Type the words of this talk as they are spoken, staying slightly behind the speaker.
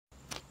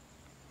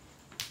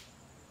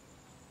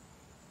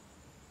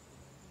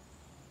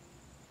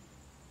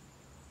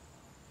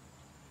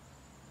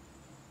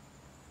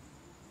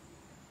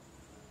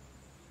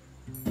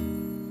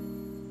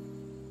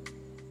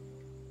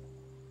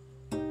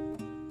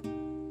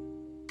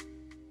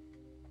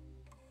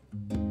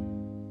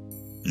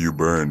You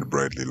burned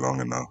brightly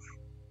long enough.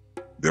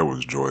 There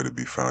was joy to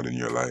be found in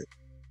your light.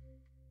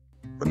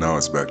 But now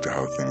it's back to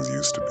how things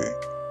used to be.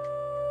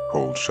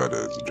 Cold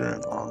shudders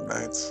during long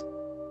nights.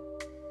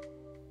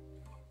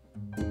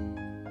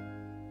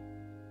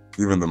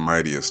 Even the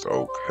mightiest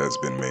oak has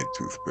been made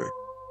toothpick.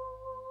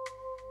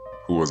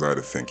 Who was I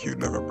to think you'd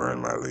never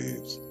burn my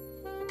leaves?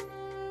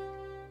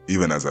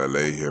 Even as I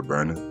lay here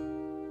burning,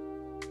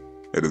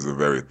 it is the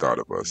very thought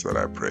of us that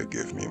I pray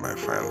give me my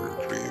final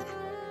reprieve.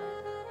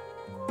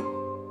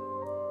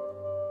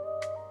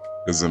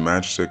 Does the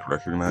matchstick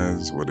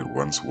recognize what it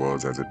once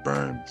was as it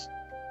burns?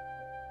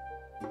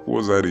 Who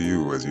was I to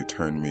you as you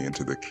turned me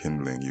into the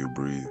kindling you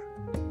breathe?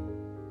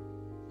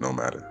 No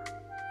matter.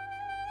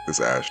 This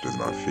ash does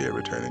not fear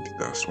returning to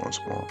dust once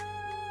more.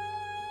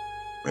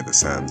 May the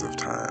sands of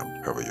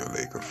time cover your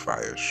lake of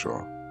fire's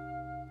shore.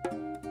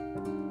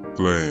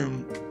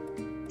 Flame,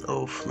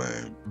 oh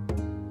flame,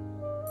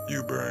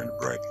 you burned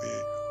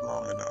brightly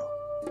long enough.